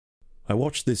I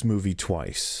watched this movie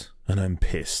twice, and I'm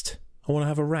pissed. I want to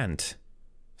have a rant.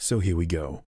 So here we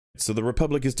go. So the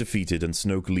Republic is defeated, and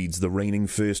Snoke leads the reigning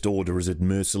First Order as it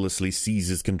mercilessly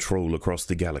seizes control across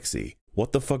the galaxy.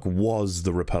 What the fuck was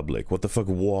the Republic? What the fuck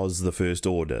was the First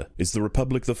Order? Is the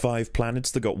Republic the 5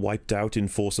 planets that got wiped out in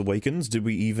Force Awakens? Did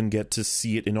we even get to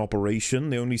see it in operation?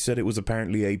 They only said it was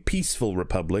apparently a peaceful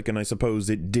republic, and I suppose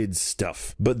it did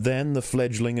stuff. But then the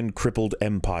fledgling and crippled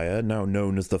Empire, now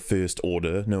known as the First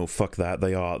Order, no fuck that,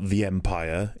 they are the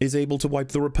Empire, is able to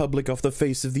wipe the Republic off the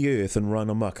face of the Earth and run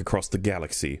amok across the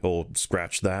galaxy. Or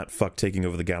scratch that, fuck taking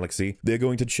over the galaxy. They're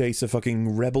going to chase a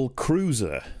fucking rebel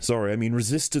cruiser. Sorry, I mean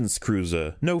resistance cruiser.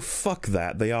 No, fuck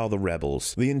that, they are the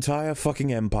rebels. The entire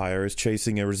fucking Empire is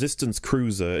chasing a resistance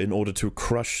cruiser in order to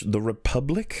crush the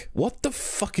Republic? What the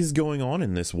fuck is going on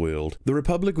in this world? The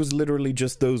Republic was literally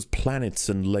just those planets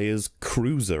and Leia's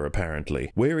cruiser,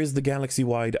 apparently. Where is the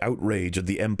galaxy-wide outrage at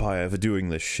the Empire for doing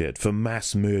this shit? For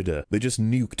mass murder? They just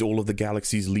nuked all of the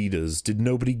galaxy's leaders. Did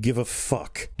nobody give a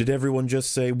fuck? Did everyone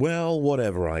just say, well,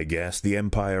 whatever, I guess. The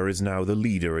Empire is now the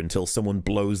leader until someone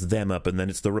blows them up and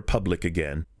then it's the Republic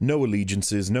again. No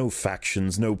allegiances, no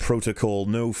factions, no protocol,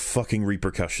 no fucking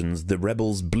repercussions. The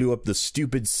rebels blew up the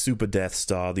stupid Super Death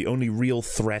Star, the only real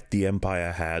threat the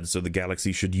Empire had, so the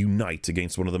galaxy should unite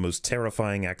against one of the most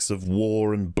terrifying acts of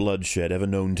war and bloodshed ever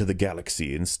known to the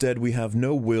galaxy. Instead, we have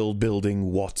no world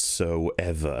building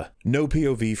whatsoever. No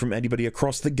POV from anybody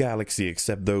across the galaxy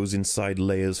except those inside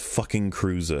Leia's fucking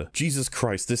cruiser. Jesus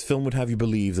Christ, this film would have you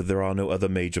believe that there are no other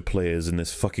major players in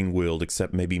this fucking world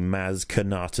except maybe Maz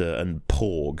Kanata and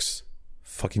Porgs.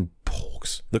 Fucking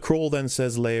Porgs. The crawl then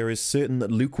says Leia is certain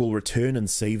that Luke will return and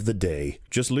save the day.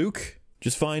 Just Luke?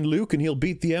 Just find Luke and he'll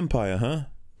beat the Empire, huh?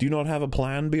 Do you not have a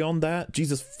plan beyond that?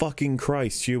 Jesus fucking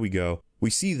Christ, here we go. We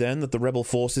see then that the rebel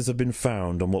forces have been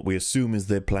found on what we assume is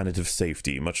their planet of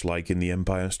safety, much like in The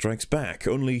Empire Strikes Back,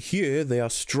 only here they are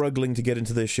struggling to get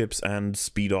into their ships and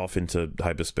speed off into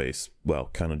hyperspace.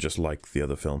 Well, kind of just like the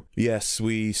other film. Yes,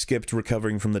 we skipped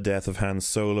recovering from the death of Han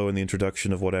Solo and the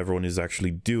introduction of what everyone is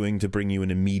actually doing to bring you an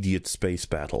immediate space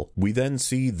battle. We then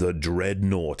see the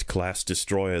Dreadnought class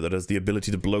destroyer that has the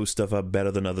ability to blow stuff up better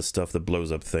than other stuff that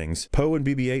blows up things. Poe and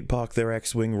BB-8 park their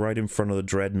X-Wing right in front of the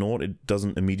Dreadnought. It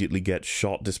doesn't immediately get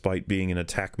shot despite being in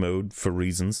attack mode for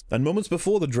reasons. And moments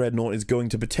before the Dreadnought is going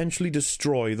to potentially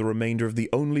destroy the remainder of the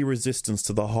only resistance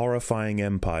to the horrifying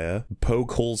Empire, Poe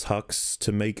calls Hux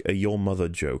to make a your mother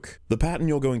joke. The pattern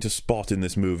you're going to spot in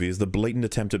this movie is the blatant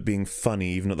attempt at being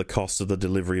funny even at the cost of the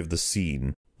delivery of the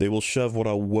scene. They will shove what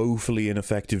are woefully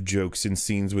ineffective jokes in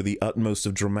scenes where the utmost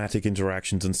of dramatic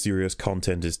interactions and serious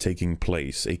content is taking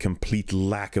place, a complete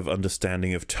lack of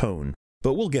understanding of tone.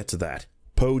 But we'll get to that.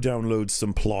 Poe downloads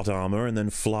some plot armor and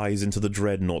then flies into the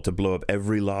Dreadnought to blow up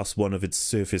every last one of its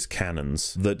surface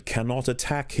cannons that cannot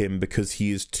attack him because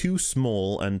he is too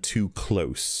small and too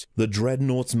close. The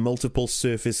Dreadnought's multiple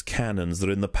surface cannons that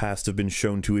in the past have been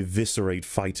shown to eviscerate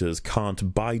fighters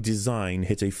can't by design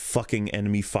hit a fucking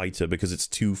enemy fighter because it's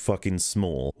too fucking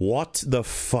small. What the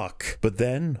fuck? But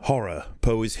then, horror.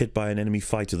 Poe is hit by an enemy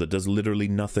fighter that does literally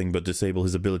nothing but disable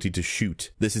his ability to shoot.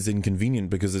 This is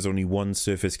inconvenient because there's only one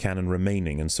surface cannon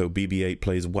remaining, and so BB-8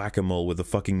 plays whack-a-mole with the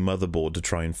fucking motherboard to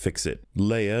try and fix it.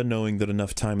 Leia, knowing that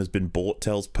enough time has been bought,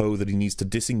 tells Poe that he needs to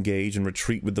disengage and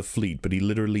retreat with the fleet, but he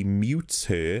literally mutes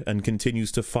her and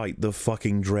continues to fight the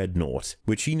fucking Dreadnought,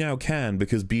 which he now can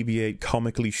because BB-8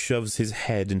 comically shoves his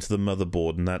head into the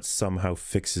motherboard and that somehow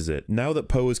fixes it. Now that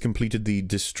Poe has completed the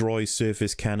Destroy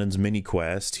Surface Cannons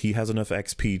mini-quest, he has enough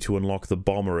XP to unlock the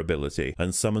Bomber ability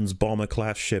and summons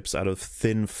Bomber-class ships out of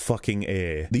thin fucking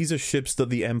air. These are ships that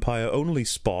the Empire only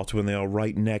spot when they are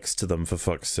right next to them, for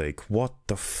fuck's sake. What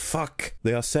the fuck?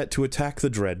 They are set to attack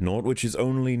the Dreadnought, which is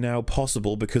only now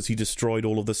possible because he destroyed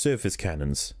all of the surface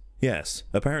cannons. Yes,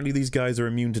 apparently these guys are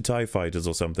immune to TIE fighters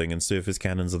or something and surface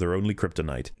cannons are their only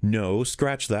kryptonite. No,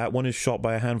 scratch that, one is shot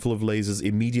by a handful of lasers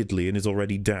immediately and is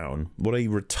already down. What a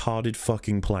retarded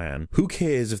fucking plan. Who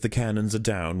cares if the cannons are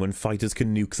down when fighters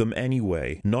can nuke them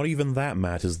anyway? Not even that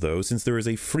matters though, since there is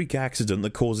a freak accident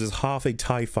that causes half a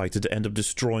TIE fighter to end up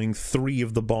destroying 3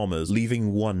 of the bombers,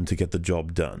 leaving 1 to get the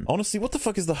job done. Honestly, what the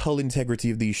fuck is the hull integrity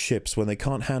of these ships when they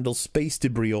can't handle space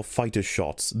debris or fighter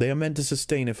shots? They are meant to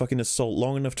sustain a fucking assault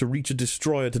long enough to reach a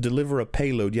destroyer to deliver a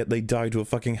payload, yet they die to a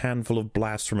fucking handful of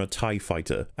blasts from a TIE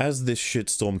fighter. As this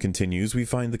shitstorm continues, we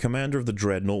find the commander of the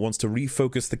Dreadnought wants to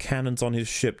refocus the cannons on his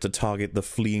ship to target the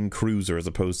fleeing cruiser as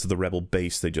opposed to the rebel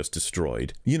base they just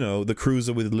destroyed. You know, the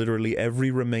cruiser with literally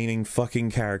every remaining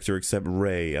fucking character except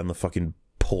Rey and the fucking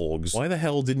Porgs. Why the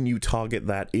hell didn't you target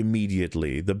that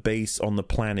immediately? The base on the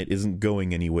planet isn't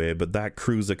going anywhere, but that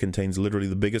cruiser contains literally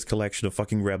the biggest collection of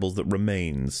fucking rebels that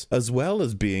remains, as well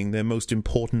as being their most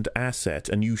important asset,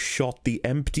 and you shot the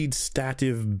emptied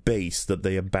stative base that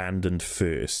they abandoned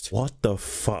first. What the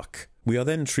fuck? We are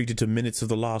then treated to minutes of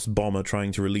the last bomber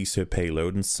trying to release her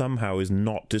payload and somehow is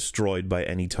not destroyed by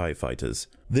any TIE fighters.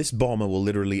 This bomber will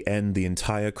literally end the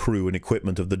entire crew and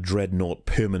equipment of the Dreadnought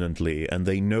permanently, and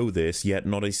they know this, yet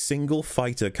not a single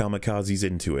fighter kamikazes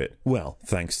into it. Well,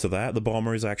 thanks to that, the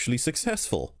bomber is actually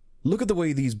successful. Look at the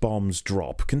way these bombs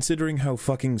drop. Considering how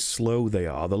fucking slow they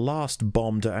are, the last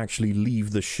bomb to actually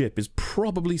leave the ship is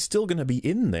probably still going to be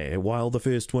in there while the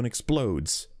first one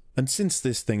explodes. And since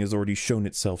this thing has already shown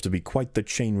itself to be quite the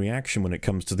chain reaction when it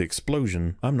comes to the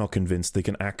explosion, I'm not convinced they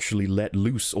can actually let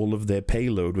loose all of their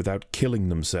payload without killing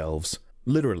themselves.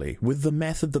 Literally, with the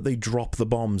method that they drop the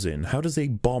bombs in, how does a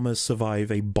bomber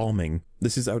survive a bombing?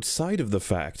 This is outside of the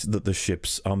fact that the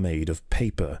ships are made of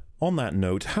paper. On that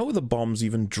note, how are the bombs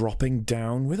even dropping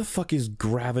down? Where the fuck is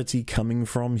gravity coming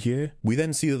from here? We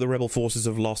then see that the rebel forces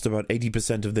have lost about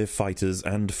 80% of their fighters,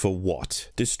 and for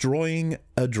what? Destroying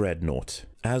a dreadnought.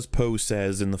 As Poe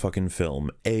says in the fucking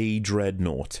film, a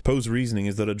dreadnought. Poe's reasoning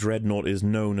is that a dreadnought is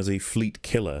known as a fleet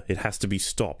killer. It has to be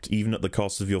stopped, even at the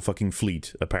cost of your fucking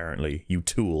fleet, apparently, you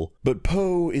tool. But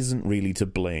Poe isn't really to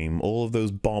blame. All of those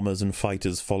bombers and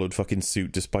fighters followed fucking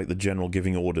suit despite the general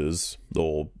giving orders,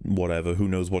 or whatever, who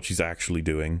knows what she's actually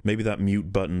doing. Maybe that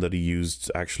mute button that he used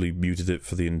actually muted it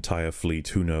for the entire fleet,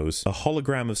 who knows. A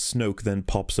hologram of Snoke then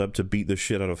pops up to beat the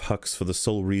shit out of Hux for the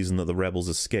sole reason that the rebels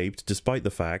escaped, despite the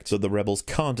fact that the rebels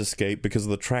can't escape because of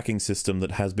the tracking system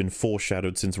that has been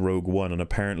foreshadowed since Rogue One and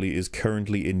apparently is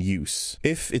currently in use.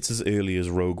 If it's as early as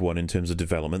Rogue One in terms of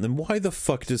development, then why the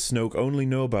fuck does Snoke only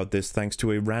know about this thanks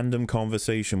to a random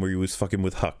conversation where he was fucking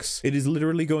with Hux? It is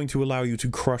literally going to allow you to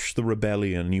crush the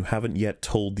rebellion and you haven't yet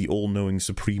told the all-knowing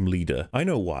Supreme Leader. I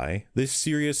know why. This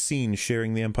serious scene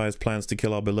sharing the Empire's plans to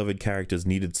kill our beloved characters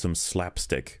needed some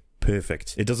slapstick.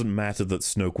 Perfect. It doesn't matter that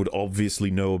Snoke would obviously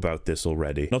know about this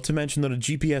already. Not to mention that a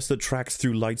GPS that tracks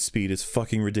through light speed is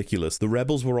fucking ridiculous. The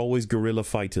rebels were always guerrilla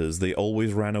fighters. They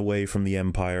always ran away from the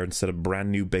Empire and set up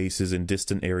brand new bases in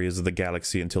distant areas of the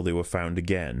galaxy until they were found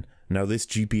again. Now this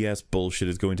GPS bullshit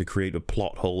is going to create a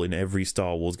plot hole in every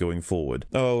Star Wars going forward.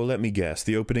 Oh, let me guess.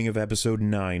 The opening of Episode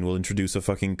 9 will introduce a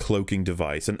fucking cloaking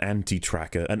device, an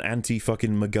anti-tracker, an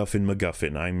anti-fucking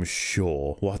MacGuffin, I'm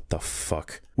sure. What the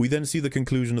fuck? We then see the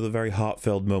conclusion of the very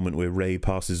heartfelt moment where Rey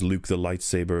passes Luke the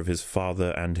lightsaber of his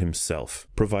father and himself,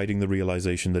 providing the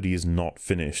realization that he is not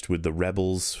finished with the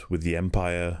rebels, with the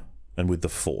Empire, and with the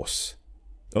Force.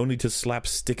 Only to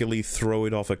slapstickily throw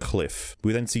it off a cliff.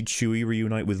 We then see Chewie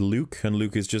reunite with Luke, and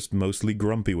Luke is just mostly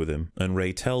grumpy with him. And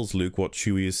Rey tells Luke what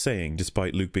Chewie is saying,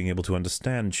 despite Luke being able to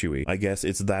understand Chewie. I guess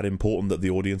it's that important that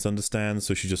the audience understands,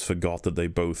 so she just forgot that they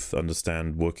both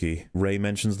understand Wookiee. Rey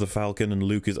mentions the Falcon, and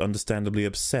Luke is understandably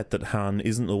upset that Han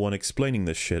isn't the one explaining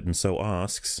this shit, and so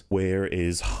asks, where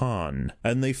is Han?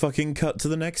 And they fucking cut to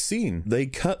the next scene. They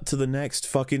cut to the next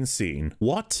fucking scene.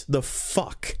 What the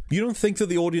fuck? You don't think that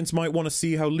the audience might want to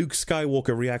see how Luke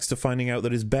Skywalker reacts to finding out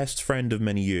that his best friend of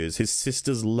many years, his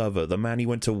sister's lover, the man he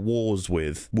went to wars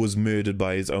with, was murdered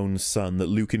by his own son, that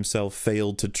Luke himself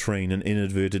failed to train and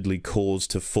inadvertently caused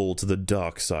to fall to the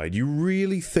dark side? You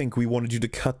really think we wanted you to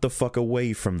cut the fuck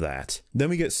away from that? Then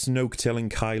we get Snoke telling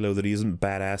Kylo that he isn't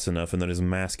badass enough and that his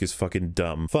mask is fucking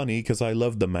dumb. Funny, because I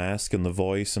loved the mask and the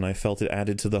voice, and I felt it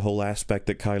added to the whole aspect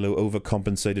that Kylo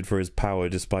overcompensated for his power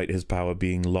despite his power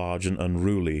being large and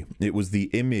unruly. It was the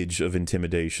image of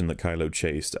intimidation that Kylo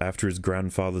chased after his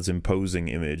grandfather's imposing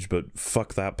image, but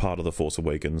fuck that part of The Force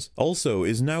Awakens. Also,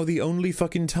 is now the only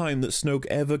fucking time that Snoke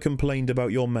ever complained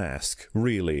about your mask.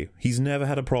 Really. He's never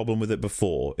had a problem with it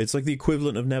before. It's like the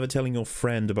equivalent of never telling your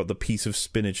friend about the piece of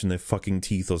spinach in their fucking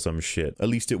teeth or some shit. At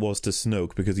least it was to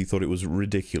Snoke because he thought it was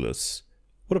ridiculous.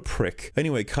 What a prick.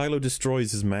 Anyway, Kylo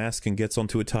destroys his mask and gets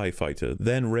onto a TIE fighter.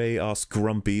 Then Rey asks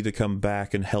Grumpy to come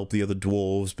back and help the other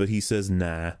dwarves, but he says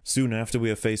nah. Soon after,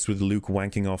 we are faced with Luke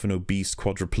wanking off an obese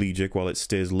quadriplegic while it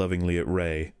stares lovingly at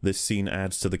Rey. This scene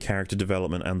adds to the character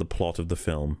development and the plot of the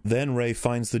film. Then Rey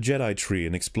finds the Jedi tree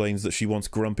and explains that she wants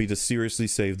Grumpy to seriously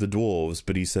save the dwarves,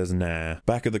 but he says nah.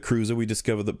 Back at the cruiser, we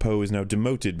discover that Poe is now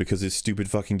demoted because his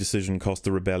stupid fucking decision cost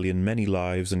the rebellion many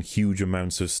lives and huge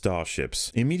amounts of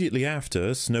starships. Immediately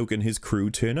after, Snoke and his crew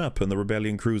turn up, and the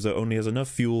Rebellion cruiser only has enough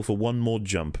fuel for one more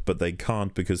jump, but they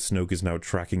can't because Snoke is now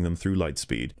tracking them through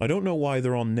lightspeed. I don't know why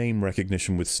they're on name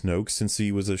recognition with Snoke, since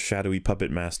he was a shadowy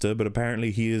puppet master, but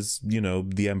apparently he is, you know,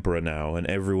 the Emperor now, and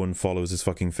everyone follows his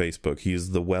fucking Facebook. He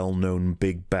is the well-known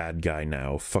big bad guy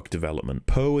now. Fuck development.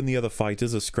 Poe and the other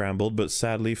fighters are scrambled, but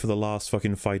sadly for the last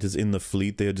fucking fighters in the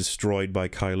fleet, they are destroyed by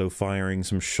Kylo firing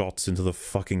some shots into the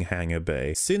fucking hangar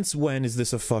bay. Since when is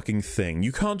this a fucking thing?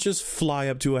 You can't just fly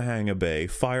up to a hangar bay,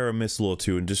 fire a missile or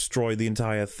two, and destroy the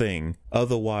entire thing.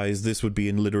 Otherwise, this would be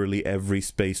in literally every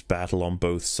space battle on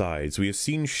both sides. We have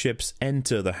seen ships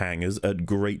enter the hangars at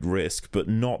great risk, but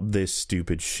not this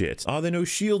stupid shit. Are there no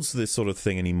shields for this sort of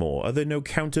thing anymore? Are there no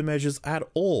countermeasures at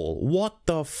all? What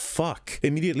the fuck?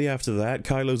 Immediately after that,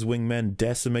 Kylo's wingmen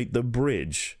decimate the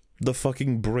bridge. The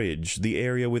fucking bridge, the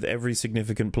area with every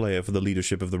significant player for the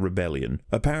leadership of the rebellion.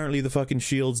 Apparently the fucking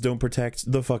shields don't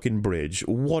protect the fucking bridge.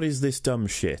 What is this dumb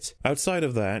shit? Outside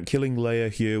of that, killing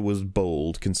Leia here was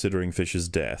bold, considering Fish's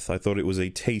death. I thought it was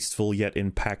a tasteful yet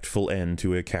impactful end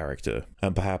to her character.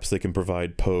 And perhaps they can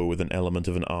provide Poe with an element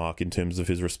of an arc in terms of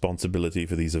his responsibility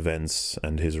for these events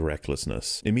and his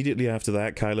recklessness. Immediately after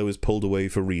that, Kylo is pulled away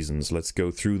for reasons. Let's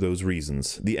go through those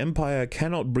reasons. The Empire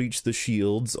cannot breach the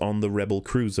shields on the Rebel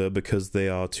cruiser because they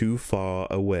are too far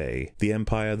away. The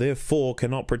Empire therefore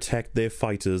cannot protect their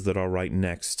fighters that are right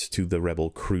next to the Rebel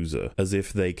cruiser, as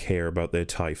if they care about their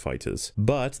TIE fighters.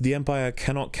 But the Empire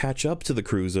cannot catch up to the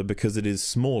cruiser because it is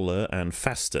smaller and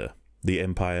faster. The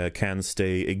Empire can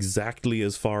stay exactly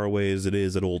as far away as it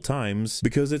is at all times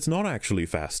because it's not actually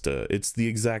faster. It's the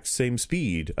exact same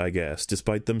speed, I guess,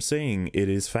 despite them saying it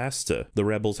is faster. The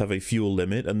Rebels have a fuel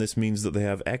limit, and this means that they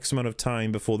have X amount of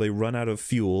time before they run out of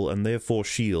fuel and therefore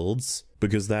shields,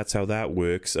 because that's how that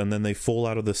works, and then they fall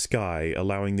out of the sky,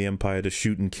 allowing the Empire to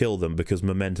shoot and kill them because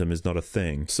momentum is not a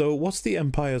thing. So what's the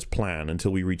Empire's plan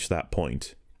until we reach that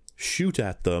point? Shoot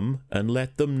at them and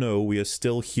let them know we are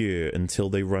still here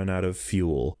until they run out of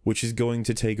fuel, which is going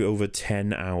to take over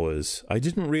 10 hours. I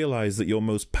didn't realize that your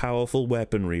most powerful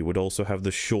weaponry would also have the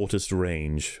shortest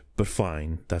range. But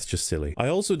fine, that's just silly. I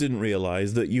also didn't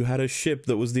realize that you had a ship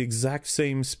that was the exact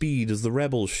same speed as the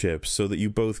Rebel ships, so that you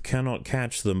both cannot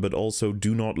catch them but also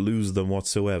do not lose them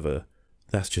whatsoever.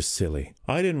 That's just silly.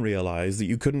 I didn't realize that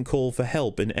you couldn't call for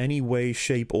help in any way,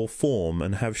 shape, or form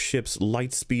and have ships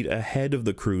light speed ahead of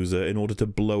the cruiser in order to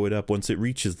blow it up once it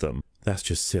reaches them. That's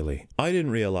just silly. I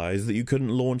didn't realize that you couldn't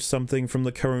launch something from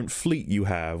the current fleet you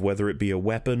have, whether it be a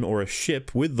weapon or a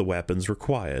ship with the weapons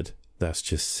required. That's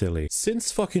just silly.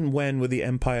 Since fucking when were the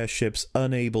Empire ships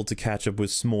unable to catch up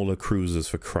with smaller cruisers,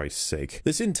 for Christ's sake?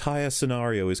 This entire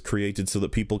scenario is created so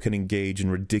that people can engage in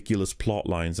ridiculous plot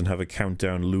lines and have a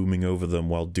countdown looming over them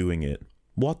while doing it.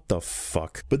 What the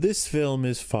fuck? But this film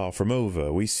is far from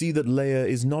over. We see that Leia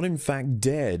is not in fact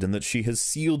dead and that she has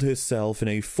sealed herself in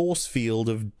a force field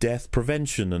of death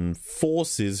prevention and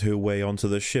forces her way onto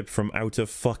the ship from outer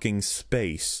fucking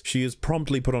space. She is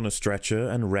promptly put on a stretcher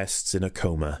and rests in a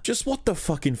coma. Just what the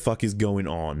fucking fuck is going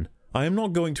on? I am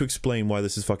not going to explain why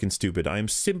this is fucking stupid. I am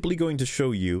simply going to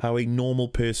show you how a normal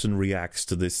person reacts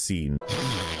to this scene.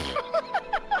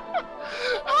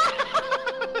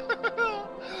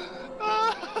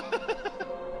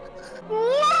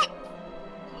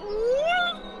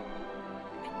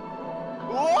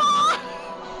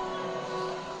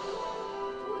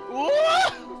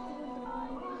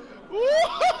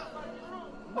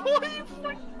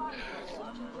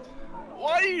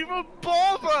 Why even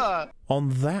bother? On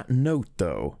that note,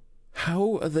 though,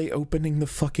 how are they opening the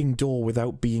fucking door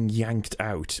without being yanked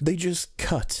out? They just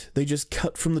cut. They just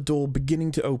cut from the door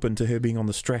beginning to open to her being on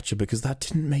the stretcher because that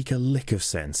didn't make a lick of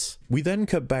sense. We then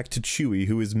cut back to Chewie,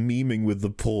 who is memeing with the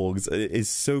Porgs. It is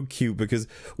so cute because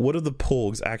one of the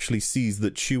Porgs actually sees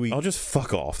that Chewie... I'll just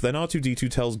fuck off. Then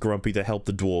R2-D2 tells Grumpy to help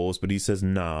the dwarves, but he says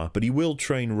nah. But he will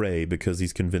train Rey because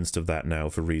he's convinced of that now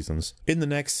for reasons. In the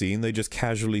next scene, they just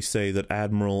casually say that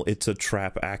Admiral It's a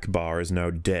Trap Akbar is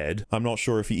now dead. I'm not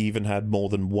sure if he even had more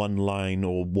than one line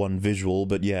or one visual,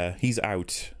 but yeah, he's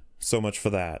out. So much for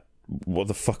that. What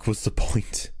the fuck was the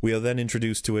point? We are then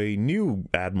introduced to a new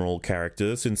Admiral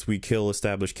character, since we kill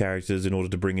established characters in order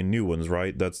to bring in new ones,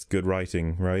 right? That's good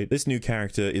writing, right? This new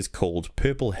character is called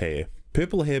Purple Hair.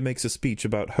 Purple Hair makes a speech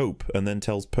about hope and then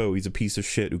tells Poe he's a piece of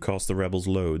shit who cost the rebels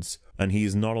loads. and he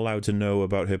is not allowed to know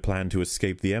about her plan to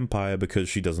escape the Empire because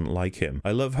she doesn't like him.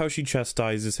 I love how she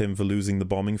chastises him for losing the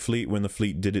bombing fleet when the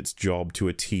fleet did its job to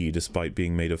a T despite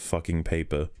being made of fucking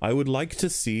paper. I would like to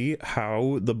see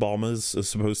how the bombers are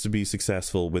supposed to be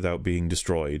successful without being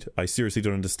destroyed. I seriously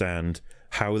don't understand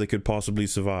how they could possibly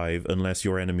survive unless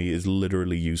your enemy is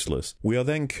literally useless. We are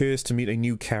then cursed to meet a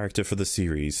new character for the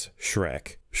series,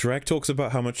 Shrek. Shrek talks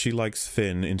about how much she likes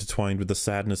Finn, intertwined with the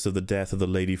sadness of the death of the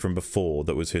lady from before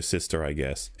that was her sister, I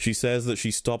guess. She says that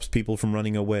she stops people from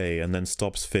running away and then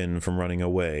stops Finn from running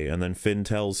away, and then Finn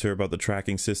tells her about the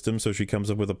tracking system, so she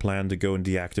comes up with a plan to go and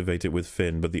deactivate it with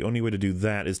Finn, but the only way to do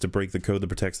that is to break the code that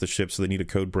protects the ship, so they need a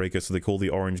code breaker, so they call the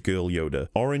Orange Girl Yoda.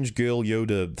 Orange Girl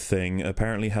Yoda thing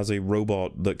apparently has a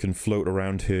robot that can float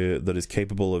around her that is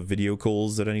capable of video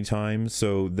calls at any time,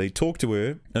 so they talk to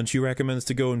her, and she recommends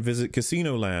to go and visit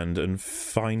Casino Land and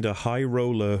find a high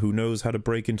roller who knows how to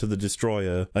break into the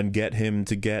destroyer and get him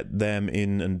to get them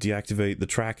in and deactivate the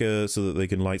tracker so that they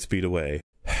can lightspeed away.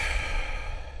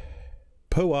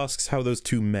 Poe asks how those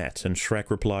two met, and Shrek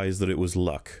replies that it was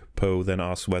luck. Poe then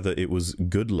asks whether it was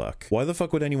good luck. Why the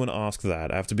fuck would anyone ask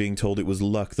that after being told it was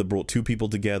luck that brought two people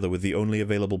together with the only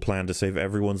available plan to save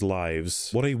everyone's lives?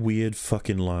 What a weird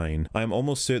fucking line. I am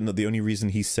almost certain that the only reason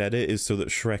he said it is so that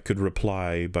Shrek could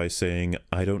reply by saying,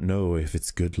 I don't know if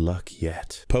it's good luck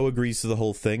yet. Poe agrees to the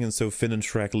whole thing, and so Finn and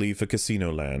Shrek leave for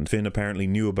Casino Land. Finn apparently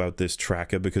knew about this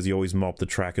tracker because he always mopped the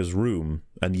tracker's room,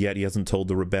 and yet he hasn't told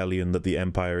the rebellion that the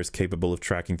Empire is capable of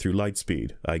tracking through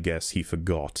lightspeed. I guess he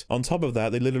forgot. On top of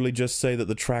that, they literally just say that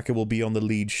the tracker will be on the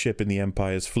lead ship in the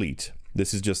Empire's fleet.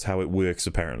 This is just how it works,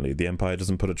 apparently. The Empire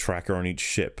doesn't put a tracker on each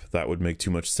ship. That would make too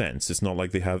much sense. It's not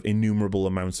like they have innumerable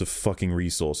amounts of fucking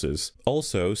resources.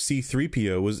 Also,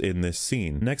 C-3PO was in this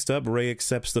scene. Next up, Rey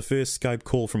accepts the first Skype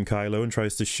call from Kylo and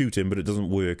tries to shoot him, but it doesn't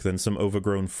work. Then some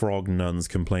overgrown frog nuns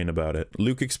complain about it.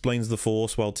 Luke explains the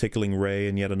Force while tickling Rey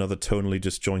in yet another tonally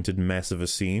disjointed mess of a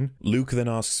scene. Luke then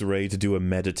asks Rey to do a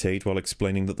meditate while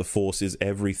explaining that the Force is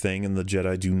everything and the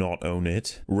Jedi do not own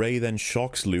it. Rey then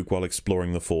shocks Luke while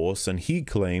exploring the Force, and he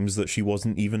claims that she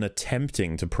wasn't even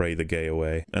attempting to pray the gay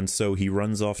away, and so he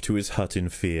runs off to his hut in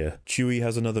fear. Chewie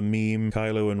has another meme,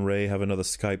 Kylo and Rey have another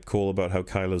Skype call about how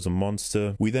Kylo's a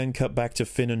monster. We then cut back to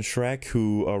Finn and Shrek,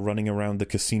 who are running around the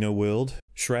casino world.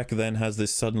 Shrek then has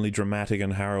this suddenly dramatic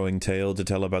and harrowing tale to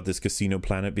tell about this casino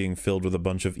planet being filled with a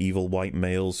bunch of evil white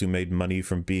males who made money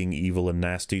from being evil and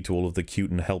nasty to all of the cute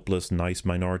and helpless nice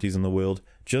minorities in the world.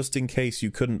 Just in case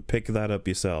you couldn't pick that up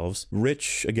yourselves.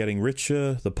 Rich are getting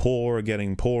richer, the poor are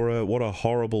getting poorer, what a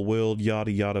horrible world,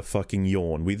 yada yada fucking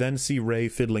yawn. We then see Rey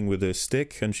fiddling with her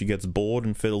stick, and she gets bored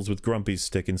and fiddles with Grumpy's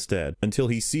stick instead, until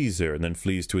he sees her and then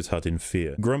flees to his hut in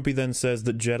fear. Grumpy then says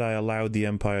that Jedi allowed the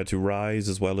Empire to rise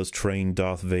as well as train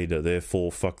Darth Vader,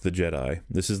 therefore fuck the Jedi.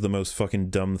 This is the most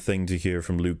fucking dumb thing to hear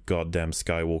from Luke goddamn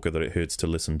Skywalker that it hurts to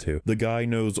listen to. The guy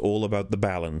knows all about the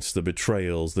balance, the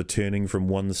betrayals, the turning from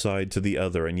one side to the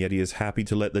other, and yet he is happy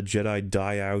to let the Jedi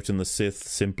die out and the Sith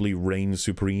simply reign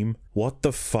supreme? What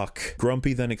the fuck?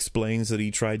 Grumpy then explains that he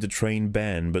tried to train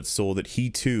Ben, but saw that he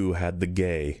too had the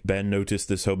gay. Ben noticed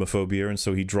this homophobia, and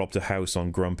so he dropped a house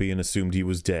on Grumpy and assumed he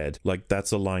was dead. Like,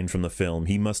 that's a line from the film.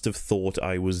 He must have thought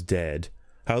I was dead.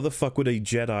 How the fuck would a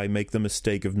Jedi make the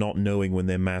mistake of not knowing when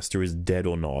their master is dead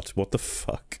or not? What the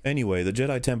fuck? Anyway, the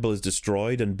Jedi Temple is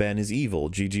destroyed and Ben is evil.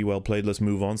 GG, well played, let's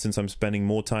move on since I'm spending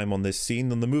more time on this scene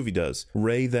than the movie does.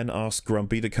 Rey then asks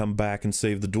Grumpy to come back and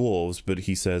save the dwarves, but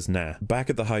he says nah. Back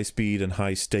at the high speed and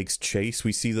high stakes chase,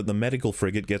 we see that the medical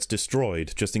frigate gets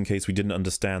destroyed, just in case we didn't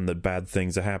understand that bad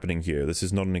things are happening here. This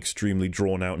is not an extremely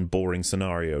drawn out and boring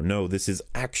scenario. No, this is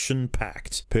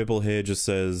action-packed. Purple Hair just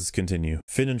says, continue.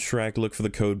 Finn and Shrek look for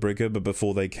the codebreaker, but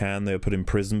before they can, they are put in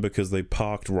prison because they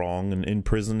parked wrong, and in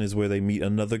prison is where they meet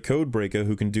another codebreaker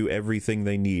who can do everything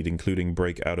they need, including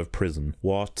break out of prison.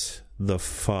 What the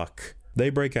fuck? They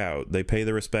break out, they pay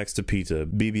their respects to Peter.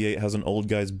 BB-8 has an old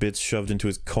guy's bits shoved into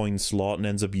his coin slot and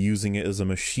ends up using it as a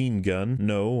machine gun.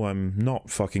 No, I'm not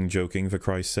fucking joking, for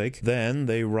Christ's sake. Then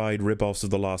they ride rip-offs of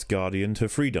The Last Guardian to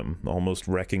freedom, almost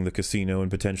wrecking the casino and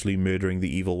potentially murdering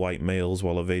the evil white males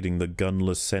while evading the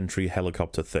gunless sentry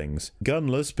helicopter things.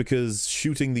 Gunless because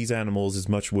shooting these animals is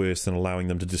much worse than allowing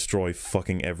them to destroy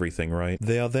fucking everything, right?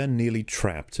 They are then nearly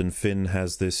trapped, and Finn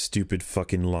has this stupid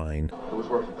fucking line. It was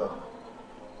worth it though.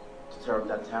 Tear up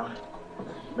that town,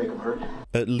 make them hurt.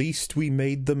 At least we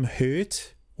made them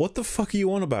hurt? What the fuck are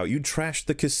you on about? You trashed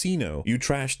the casino. You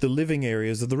trashed the living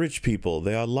areas of the rich people.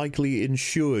 They are likely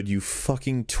insured, you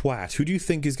fucking twat. Who do you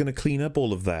think is going to clean up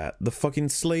all of that? The fucking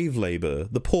slave labor.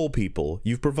 The poor people.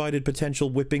 You've provided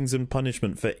potential whippings and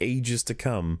punishment for ages to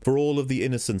come. For all of the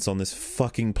innocents on this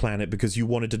fucking planet because you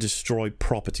wanted to destroy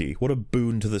property. What a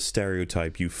boon to the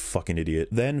stereotype, you fucking idiot.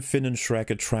 Then Finn and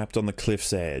Shrek are trapped on the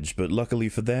cliff's edge, but luckily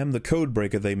for them, the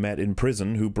codebreaker they met in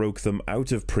prison, who broke them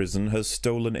out of prison, has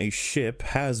stolen a ship,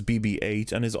 has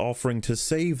BB-8, and is offering to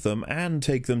save them and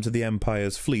take them to the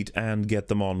Empire's fleet and get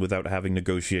them on without having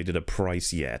negotiated a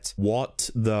price yet. What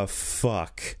the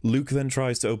fuck? Luke then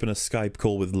tries to open a Skype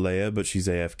call with Leia, but she's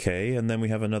AFK, and then we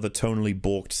have another tonally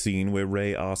balked scene where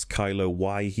Rey asks Kylo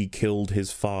why he killed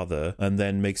his father, and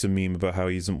then makes a meme about how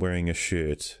he isn't wearing a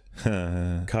shirt.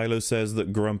 Kylo says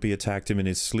that Grumpy attacked him in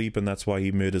his sleep and that's why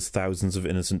he murders thousands of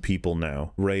innocent people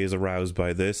now. Rey is aroused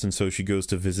by this and so she goes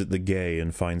to visit the gay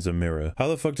and finds a mirror. How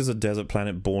the fuck does a desert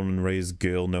planet born and raised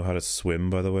girl know how to swim,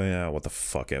 by the way? What the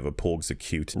fuck ever, Porgs are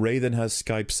cute. Rey then has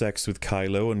Skype sex with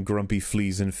Kylo and Grumpy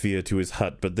flees in fear to his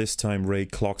hut, but this time Rey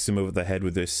clocks him over the head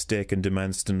with her stick and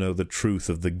demands to know the truth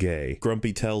of the gay.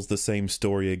 Grumpy tells the same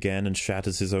story again and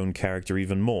shatters his own character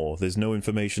even more. There's no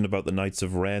information about the Knights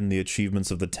of Ren, the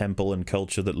achievements of the temple and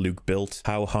culture that Luke built,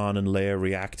 how Han and Leia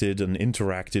reacted and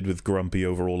interacted with Grumpy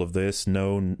over all of this.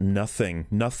 No, nothing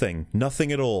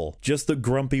at all. Just that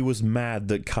Grumpy was mad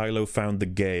that Kylo found the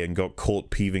gay and got caught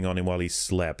peeving on him while he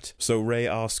slept. So Rey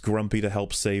asks Grumpy to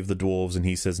help save the dwarves and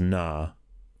he says nah.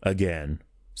 Again.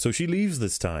 So she leaves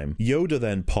this time. Yoda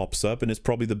then pops up and it's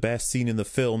probably the best scene in the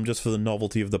film just for the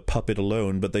novelty of the puppet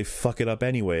alone, but they fuck it up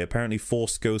anyway. Apparently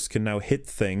Force ghosts can now hit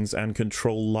things and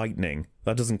control lightning.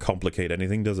 That doesn't complicate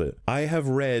anything, does it? I have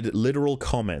read literal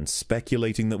comments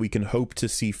speculating that we can hope to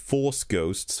see Force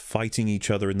ghosts fighting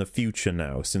each other in the future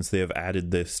now, since they have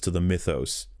added this to the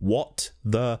mythos. What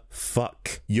the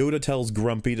fuck? Yoda tells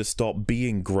Grumpy to stop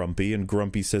being grumpy, and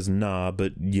Grumpy says nah,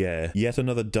 but yeah. Yet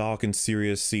another dark and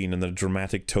serious scene and the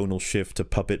dramatic tonal shift to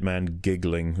Puppet Man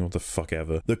giggling. What the fuck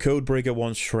ever. The Codebreaker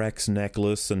wants Shrek's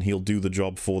necklace, and he'll do the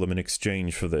job for them in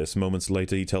exchange for this. Moments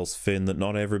later, he tells Finn that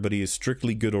not everybody is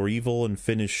strictly good or evil, and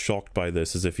Finn is shocked by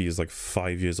this as if he is like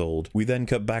 5 years old. We then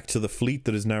cut back to the fleet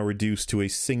that is now reduced to a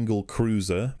single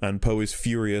cruiser, and Poe is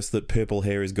furious that Purple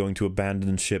Hair is going to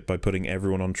abandon ship by putting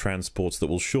everyone on transports that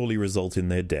will surely result in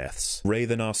their deaths. Rey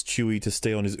then asks Chewie to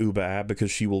stay on his Uber app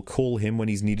because she will call him when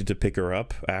he's needed to pick her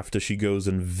up after she goes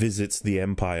and visits the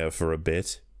Empire for a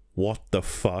bit. What the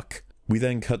fuck? We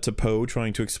then cut to Poe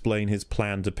trying to explain his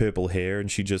plan to Purple Hair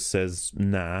and she just says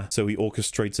nah, so he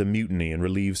orchestrates a mutiny and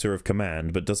relieves her of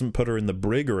command, but doesn't put her in the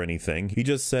brig or anything. He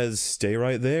just says stay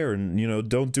right there and, you know,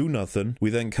 don't do nothing. We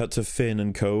then cut to Finn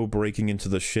and co breaking into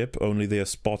the ship, only they are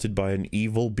spotted by an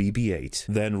evil BB-8.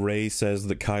 Then Rey says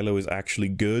that Kylo is actually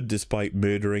good despite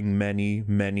murdering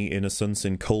many innocents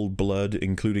in cold blood,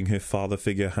 including her father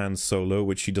figure Han Solo,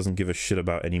 which she doesn't give a shit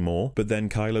about anymore. But then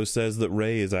Kylo says that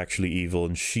Rey is actually evil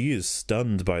and she is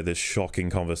stunned by this shocking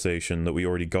conversation that we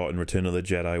already got in Return of the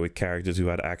Jedi with characters who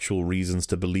had actual reasons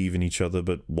to believe in each other,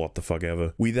 but what the fuck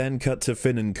ever. We then cut to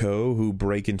Finn and co, who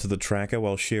break into the tracker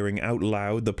while sharing out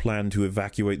loud the plan to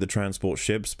evacuate the transport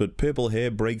ships, but Purple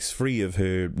Hair breaks free of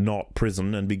her not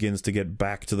prison and begins to get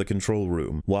back to the control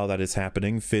room. While that is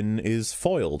happening, Finn is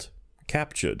foiled.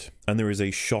 Captured, and there is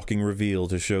a shocking reveal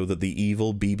to show that the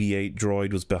evil BB-8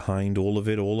 droid was behind all of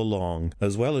it all along,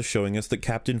 as well as showing us that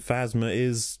Captain Phasma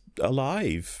is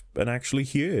alive and actually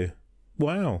here.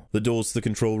 Wow. The doors to the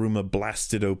control room are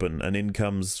blasted open, and in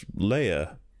comes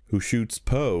Leia, who shoots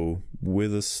Poe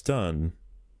with a stun.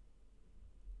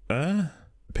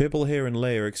 Purple Hair and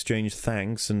Leia exchange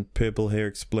thanks, and Purple Hair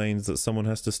explains that someone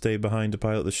has to stay behind to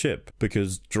pilot the ship,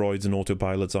 because droids and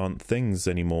autopilots aren't things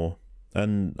anymore.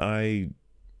 And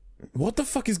what the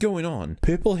fuck is going on?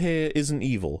 Purple Hair isn't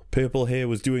evil. Purple Hair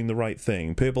was doing the right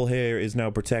thing. Purple Hair is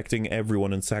now protecting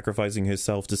everyone and sacrificing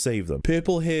herself to save them.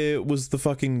 Purple Hair was the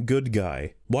fucking good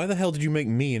guy. Why the hell did you make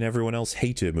me and everyone else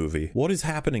hate her movie? What is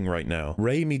happening right now?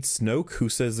 Rey meets Snoke, who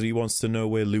says that he wants to know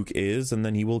where Luke is and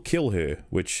then he will kill her,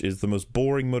 which is the most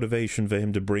boring motivation for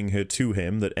him to bring her to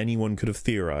him that anyone could have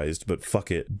theorized, but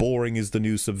fuck it. Boring is the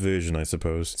new subversion, I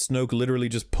suppose. Snoke literally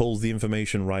just pulls the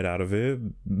information right out of her.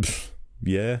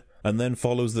 Yeah. And then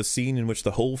follows the scene in which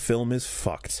the whole film is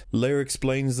fucked. Leia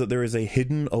explains that there is a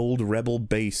hidden old rebel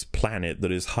base planet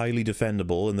that is highly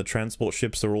defendable, and the transport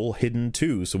ships are all hidden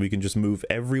too, so we can just move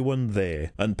everyone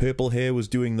there. And Purple Hair was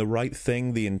doing the right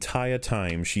thing the entire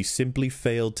time. She simply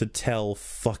failed to tell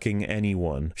fucking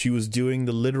anyone. She was doing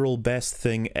the literal best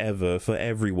thing ever for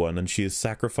everyone, and she is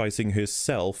sacrificing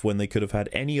herself when they could have had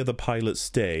any other pilot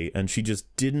stay, and she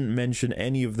just didn't mention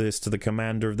any of this to the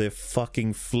commander of their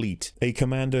fucking fleet. A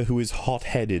commander who is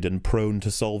hot-headed and prone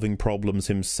to solving problems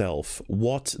himself.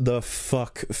 What the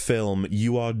fuck, film?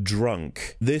 You are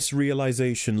drunk. This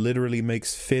realization literally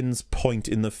makes Finn's point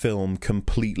in the film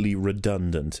completely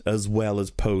redundant, as well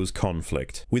as pose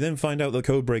conflict. We then find out the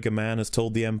Codebreaker man has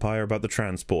told the Empire about the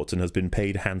transport and has been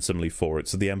paid handsomely for it,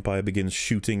 so the Empire begins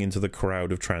shooting into the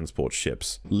crowd of transport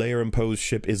ships. Leia and Poe's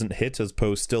ship isn't hit, as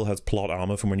Poe still has plot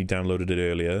armor from when he downloaded it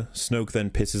earlier. Snoke then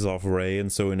pisses off Rey,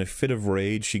 and so in a fit of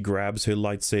rage, she grabs her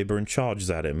lightsaber and charges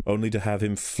at him, only to have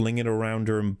him fling it around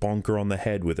her and bonk her on the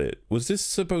head with it. Was this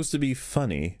supposed to be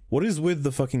funny? What is with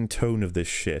the fucking tone of this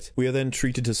shit? We are then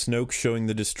treated to Snoke showing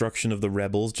the destruction of the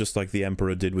rebels, just like the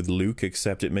Emperor did with Luke,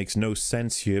 except it makes no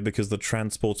sense here because the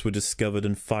transports were discovered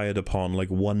and fired upon like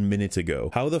 1 minute ago.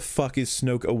 How the fuck is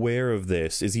Snoke aware of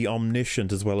this? Is he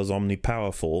omniscient as well as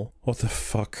omnipowerful? What the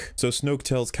fuck? So Snoke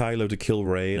tells Kylo to kill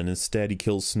Rey, and instead he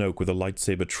kills Snoke with a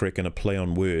lightsaber trick and a play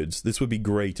on words. This would be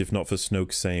great if not for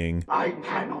Snoke saying, "I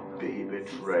cannot be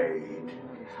betrayed.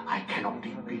 I cannot be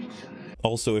beaten."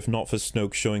 Also, if not for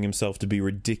Snoke showing himself to be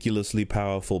ridiculously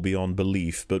powerful beyond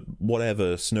belief, but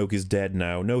whatever, Snoke is dead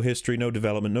now. No history, no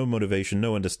development, no motivation,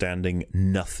 no understanding,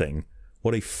 nothing.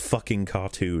 What a fucking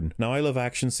cartoon. Now, I love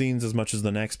action scenes as much as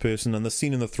the next person, and the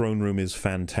scene in the throne room is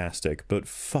fantastic, but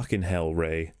fucking hell,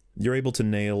 Rey. You're able to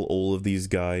nail all of these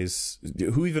guys.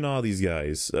 Who even are these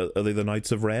guys? Are they the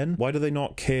Knights of Ren? Why do they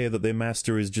not care that their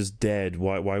master is just dead?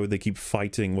 Why would they keep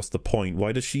fighting? What's the point?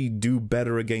 Why does she do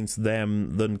better against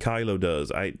them than Kylo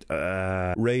does?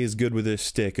 Rey is good with her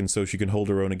stick, and so she can hold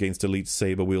her own against elite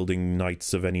saber-wielding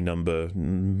knights of any number.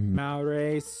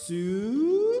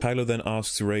 Kylo then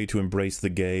asks Rey to embrace the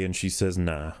gay, and she says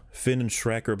nah. Finn and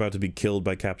Shrek are about to be killed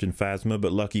by Captain Phasma,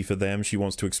 but lucky for them, she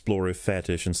wants to explore her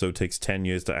fetish, and so takes 10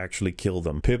 years to actually kill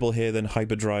them. Purple Hair then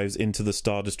hyperdrives into the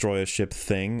Star Destroyer ship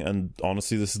thing, and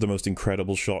honestly, this is the most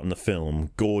incredible shot in the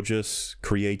film. Gorgeous,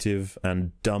 creative,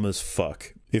 and dumb as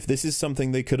fuck. If this is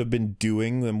something they could have been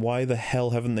doing, then why the hell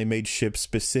haven't they made ships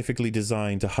specifically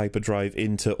designed to hyperdrive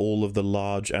into all of the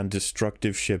large and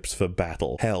destructive ships for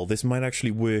battle? Hell, this might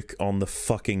actually work on the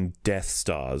fucking Death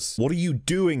Stars. What are you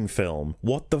doing, film?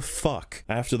 What the fuck?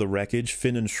 After the wreckage,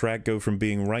 Finn and Shrek go from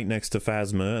being right next to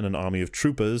Phasma and an army of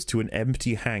troopers to an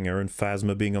empty hangar and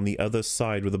Phasma being on the other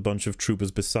side with a bunch of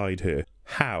troopers beside her.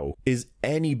 How? Is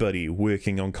anybody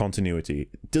working on continuity?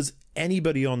 Does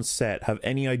anybody on set have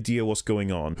any idea what's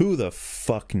going on? Who the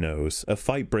fuck knows? A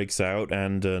fight breaks out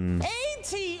and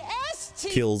ATST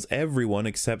kills everyone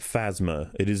except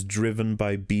Phasma. It is driven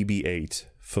by BB-8.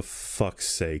 For fuck's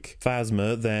sake.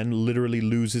 Phasma then literally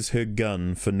loses her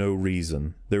gun for no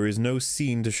reason. There is no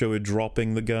scene to show her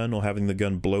dropping the gun or having the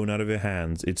gun blown out of her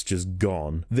hands. It's just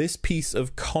gone. This piece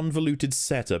of convoluted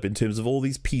setup in terms of all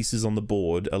these pieces on the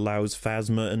board allows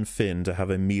Phasma and Finn to have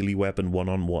a melee weapon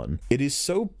one-on-one. It is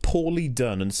so poorly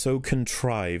done and so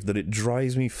contrived that it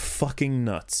drives me fucking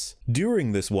nuts.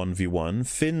 During this 1v1,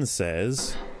 Finn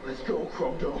says, "Let's go,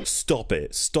 Cromdo." Stop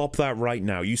it. Stop that right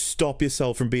now. You stop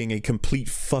yourself from being a complete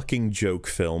fucking joke,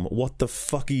 film. What the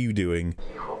fuck are you doing?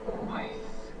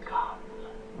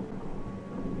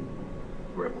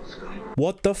 Rebel scum.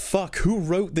 What the fuck? Who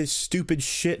wrote this stupid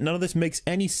shit? None of this makes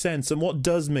any sense, and what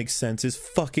does make sense is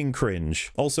fucking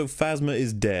cringe. Also, Phasma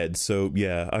is dead, so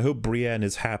yeah, I hope Brienne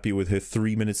is happy with her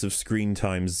 3 minutes of screen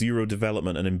time, 0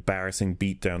 development, and embarrassing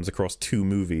beatdowns across 2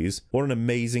 movies. What an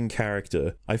amazing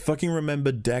character. I fucking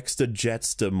remember Dexter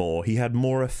Jetster more. He had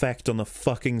more effect on the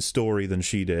fucking story than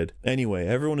she did. Anyway,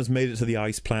 everyone has made it to the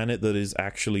ice planet that is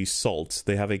actually salt.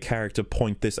 They have a character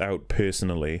point this out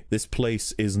personally. This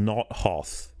place is not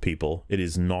Hoth, people. It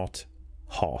is not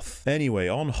Hoth. Anyway,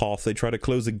 on Hoth, they try to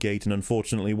close a gate, and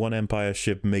unfortunately one Empire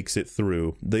ship makes it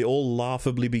through. They all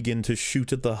laughably begin to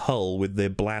shoot at the hull with their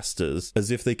blasters,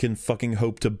 as if they can fucking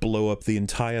hope to blow up the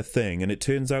entire thing, and it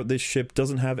turns out this ship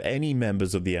doesn't have any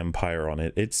members of the Empire on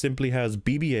it. It simply has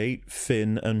BB-8,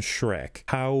 Finn, and Shrek.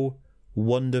 How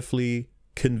wonderfully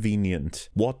convenient.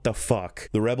 What the fuck?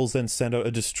 The rebels then send out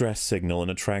a distress signal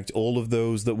and attract all of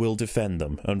those that will defend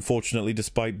them. Unfortunately,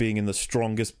 despite being in the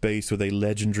strongest base with a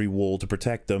legendary wall to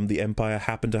protect them, the Empire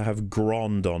happened to have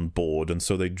Grond on board, and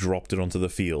so they dropped it onto the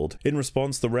field. In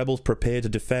response, the rebels prepare to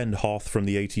defend Hoth from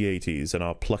the AT-ATs, and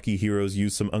our plucky heroes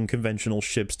use some unconventional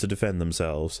ships to defend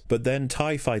themselves. But then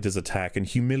TIE fighters attack and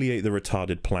humiliate the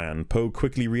retarded plan. Poe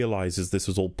quickly realizes this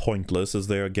was all pointless as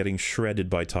they are getting shredded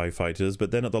by TIE fighters, but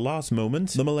then at the last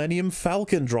moment, the Millennium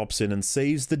Falcon drops in and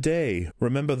saves the day.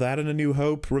 Remember that in A New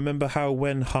Hope? Remember how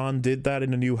when Han did that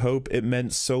in A New Hope, it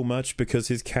meant so much because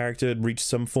his character had reached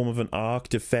some form of an arc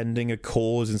defending a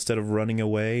cause instead of running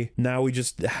away? Now we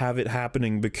just have it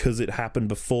happening because it happened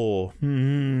before.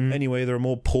 Anyway, there are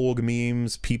more Porg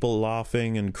memes, people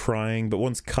laughing and crying, but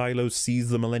once Kylo sees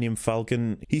the Millennium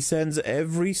Falcon, he sends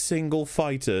every single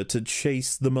fighter to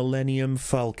chase the Millennium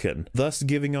Falcon, thus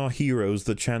giving our heroes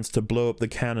the chance to blow up the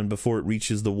cannon before it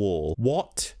reaches the wall.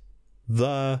 What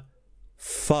the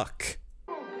fuck?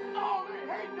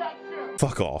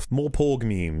 Fuck off. More Porg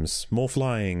memes, more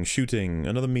flying, shooting,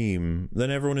 another meme. Then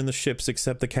everyone in the ships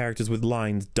except the characters with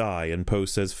lines die, and Poe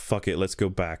says, fuck it, let's go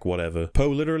back, whatever. Poe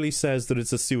literally says that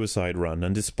it's a suicide run,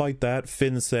 and despite that,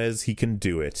 Finn says he can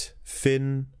do it.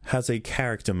 Finn has a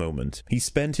character moment. He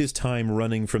spent his time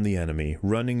running from the enemy,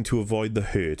 running to avoid the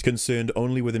hurt, concerned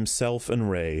only with himself and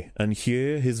Rey. And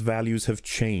here, his values have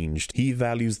changed. He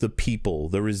values the people,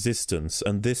 the resistance,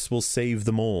 and this will save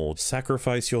them all.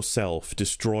 Sacrifice yourself,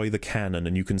 destroy the cannon,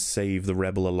 and you can save the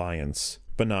Rebel Alliance.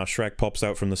 But nah, Shrek pops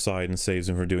out from the side and saves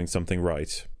him from doing something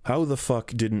right. How the fuck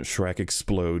didn't Shrek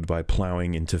explode by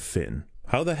plowing into Finn?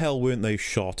 How the hell weren't they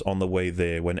shot on the way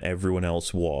there when everyone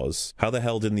else was? How the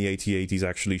hell didn't the AT-ATs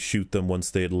actually shoot them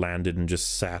once they had landed and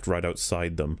just sat right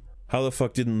outside them? How the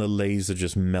fuck didn't the laser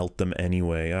just melt them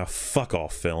anyway? Ah, fuck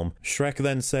off, film. Shrek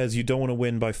then says you don't want to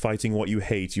win by fighting what you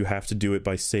hate, you have to do it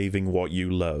by saving what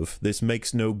you love. This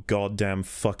makes no goddamn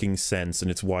fucking sense, and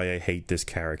it's why I hate this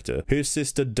character. Her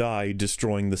sister died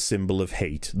destroying the symbol of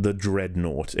hate, the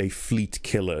Dreadnought, a fleet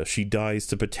killer. She dies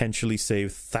to potentially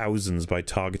save thousands by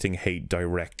targeting hate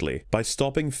directly. By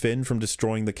stopping Finn from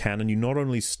destroying the cannon, you not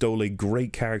only stole a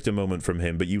great character moment from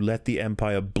him, but you let the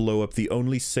Empire blow up the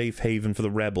only safe haven for the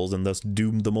rebels and thus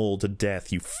doomed them all to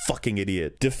death, you fucking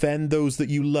idiot. Defend those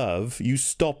that you love. You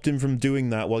stopped him from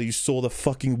doing that while you saw the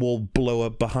fucking wall blow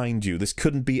up behind you. This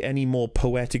couldn't be any more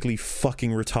poetically fucking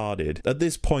retarded. At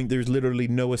this point, there's literally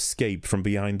no escape from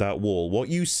behind that wall. What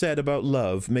you said about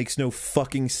love makes no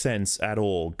fucking sense at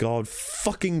all. God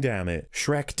fucking damn it.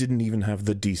 Shrek didn't even have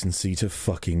the decency to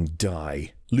fucking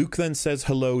die. Luke then says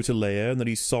hello to Leia and that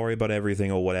he's sorry about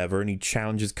everything or whatever, and he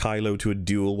challenges Kylo to a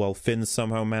duel while Finn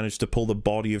somehow managed to pull the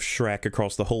body of Shrek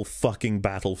across the whole fucking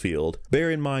battlefield. Bear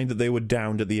in mind that they were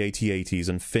downed at the AT-ATs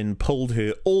and Finn pulled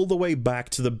her all the way back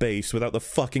to the base without the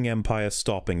fucking Empire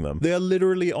stopping them. They are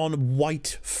literally on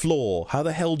white floor. How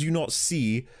the hell do you not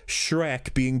see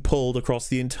Shrek being pulled across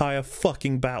the entire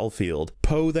fucking battlefield?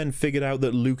 Poe then figured out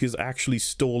that Luke is actually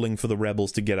stalling for the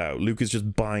rebels to get out. Luke is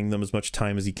just buying them as much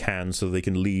time as he can so they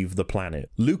can leave the planet.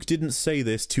 Luke didn't say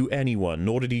this to anyone,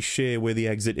 nor did he share where the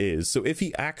exit is, so if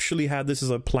he actually had this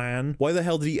as a plan, why the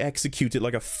hell did he execute it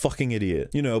like a fucking idiot?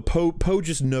 You know, Poe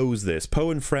just knows this. Poe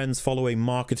and friends follow a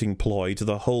marketing ploy to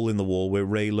the hole in the wall where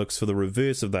Rey looks for the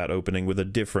reverse of that opening with a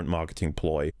different marketing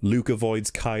ploy. Luke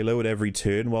avoids Kylo at every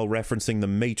turn while referencing the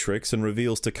Matrix and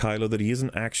reveals to Kylo that he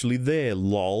isn't actually there,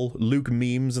 lol. Luke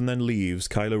memes and then leaves.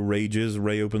 Kylo rages,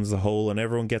 Rey opens the hole, and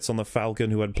everyone gets on the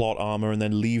Falcon who had plot armor and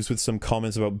then leaves with some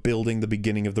comments about building the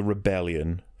beginning of the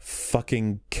rebellion.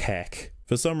 Fucking keck.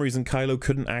 For some reason, Kylo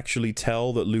couldn't actually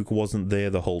tell that Luke wasn't there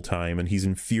the whole time, and he's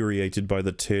infuriated by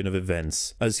the turn of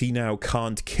events, as he now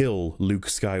can't kill Luke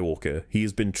Skywalker. He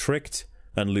has been tricked,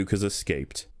 and Luke has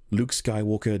escaped. Luke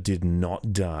Skywalker did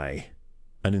not die.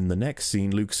 And in the next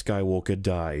scene, Luke Skywalker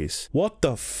dies. What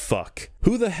the fuck?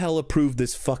 Who the hell approved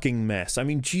this fucking mess? I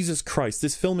mean, Jesus Christ,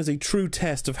 this film is a true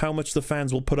test of how much the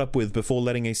fans will put up with before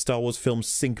letting a Star Wars film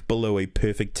sink below a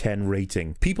perfect 10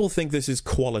 rating. People think this is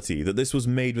quality, that this was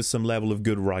made with some level of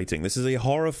good writing. This is a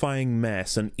horrifying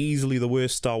mess and easily the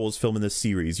worst Star Wars film in the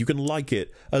series. You can like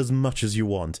it as much as you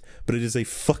want, but it is a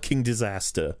fucking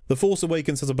disaster. The Force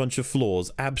Awakens has a bunch of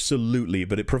flaws, absolutely,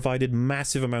 but it provided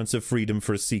massive amounts of freedom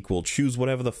for a sequel. Choose whatever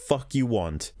whatever the fuck you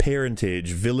want.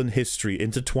 Parentage, villain history,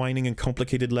 intertwining and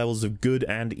complicated levels of good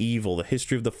and evil, the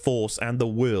history of the Force and the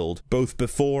world, both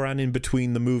before and in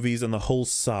between the movies and the whole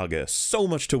saga. So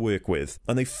much to work with.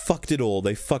 And they fucked it all.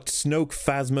 They fucked Snoke,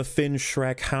 Phasma, Finn,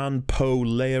 Shrek, Han, Poe,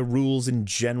 Leia, rules in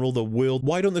general, the world.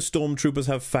 Why don't the Stormtroopers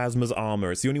have Phasma's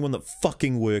armor? It's the only one that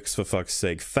fucking works, for fuck's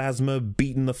sake. Phasma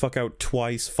beaten the fuck out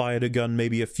twice, fired a gun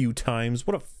maybe a few times.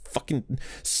 What a fucking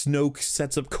Snoke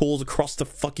sets up calls across the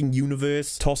fucking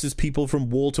universe, tosses people from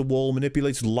wall to wall,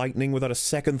 manipulates lightning without a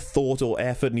second thought or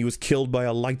effort, and he was killed by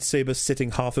a lightsaber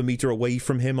sitting half a meter away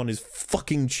from him on his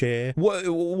fucking chair.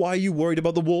 Why are you worried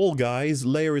about the wall, guys?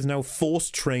 Leia is now Force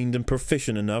trained and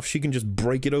proficient enough. She can just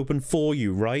break it open for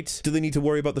you, right? Do they need to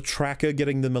worry about the tracker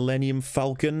getting the Millennium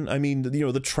Falcon? I mean, you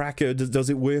know, the tracker, does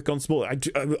it work on small...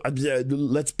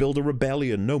 let's build a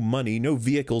rebellion. No money, no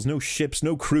vehicles, no ships,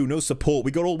 no crew, no support.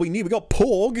 We got all we need. We got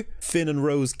Porg. Finn and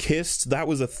Rose kissed. That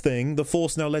was a thing. The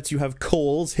Force now lets you have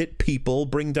calls, hit people,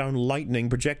 bring down lightning,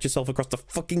 project yourself across the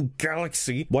fucking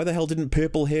galaxy. Why the hell didn't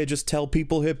Purple Hair just tell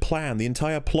people her plan? The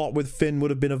entire plot with Finn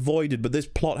would have been avoided, but this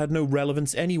plot had no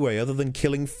relevance anyway, other than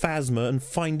killing Phasma and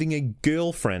finding a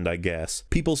girlfriend, I guess.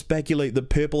 People speculate that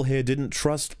Purple Hair didn't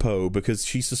trust Poe because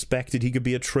she suspected he could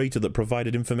be a traitor that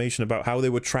provided information about how they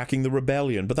were tracking the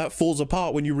rebellion, but that falls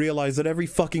apart when you realize that every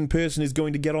fucking person is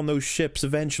going to get on those ships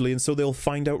eventually, and so they'll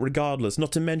find out regardless.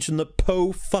 Not to mention that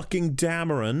Poe fucking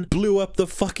Dameron blew up the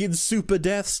fucking Super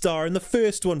Death Star in the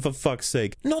first one, for fuck's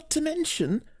sake. Not to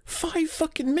mention, 5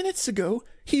 fucking minutes ago,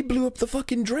 he blew up the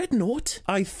fucking Dreadnought.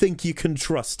 I think you can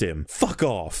trust him. Fuck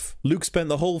off. Luke spent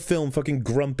the whole film fucking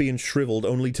grumpy and shriveled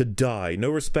only to die.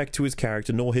 No respect to his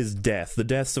character nor his death. The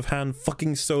deaths of Han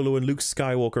fucking Solo and Luke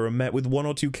Skywalker are met with 1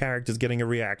 or 2 characters getting a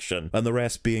reaction, and the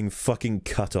rest being fucking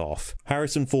cut off.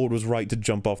 Harrison Ford was right to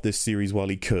jump off this series while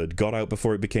he could. Got out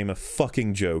before it became a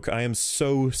fucking joke. I am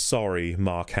so sorry,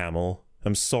 Mark Hamill.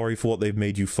 I'm sorry for what they've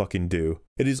made you fucking do.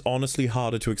 It is honestly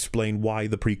harder to explain why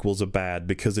the prequels are bad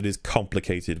because it is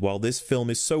complicated. While this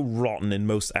film is so rotten in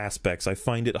most aspects, I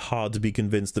find it hard to be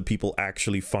convinced that people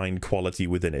actually find quality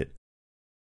within it.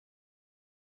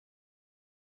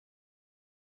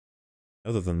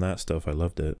 Other than that stuff, I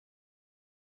loved it.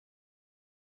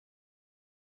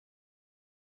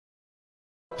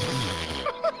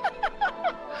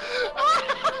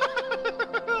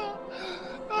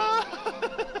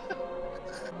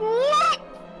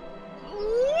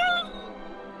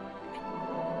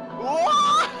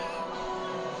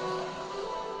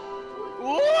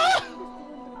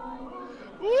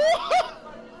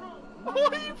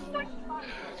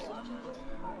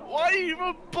 Why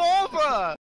even bother?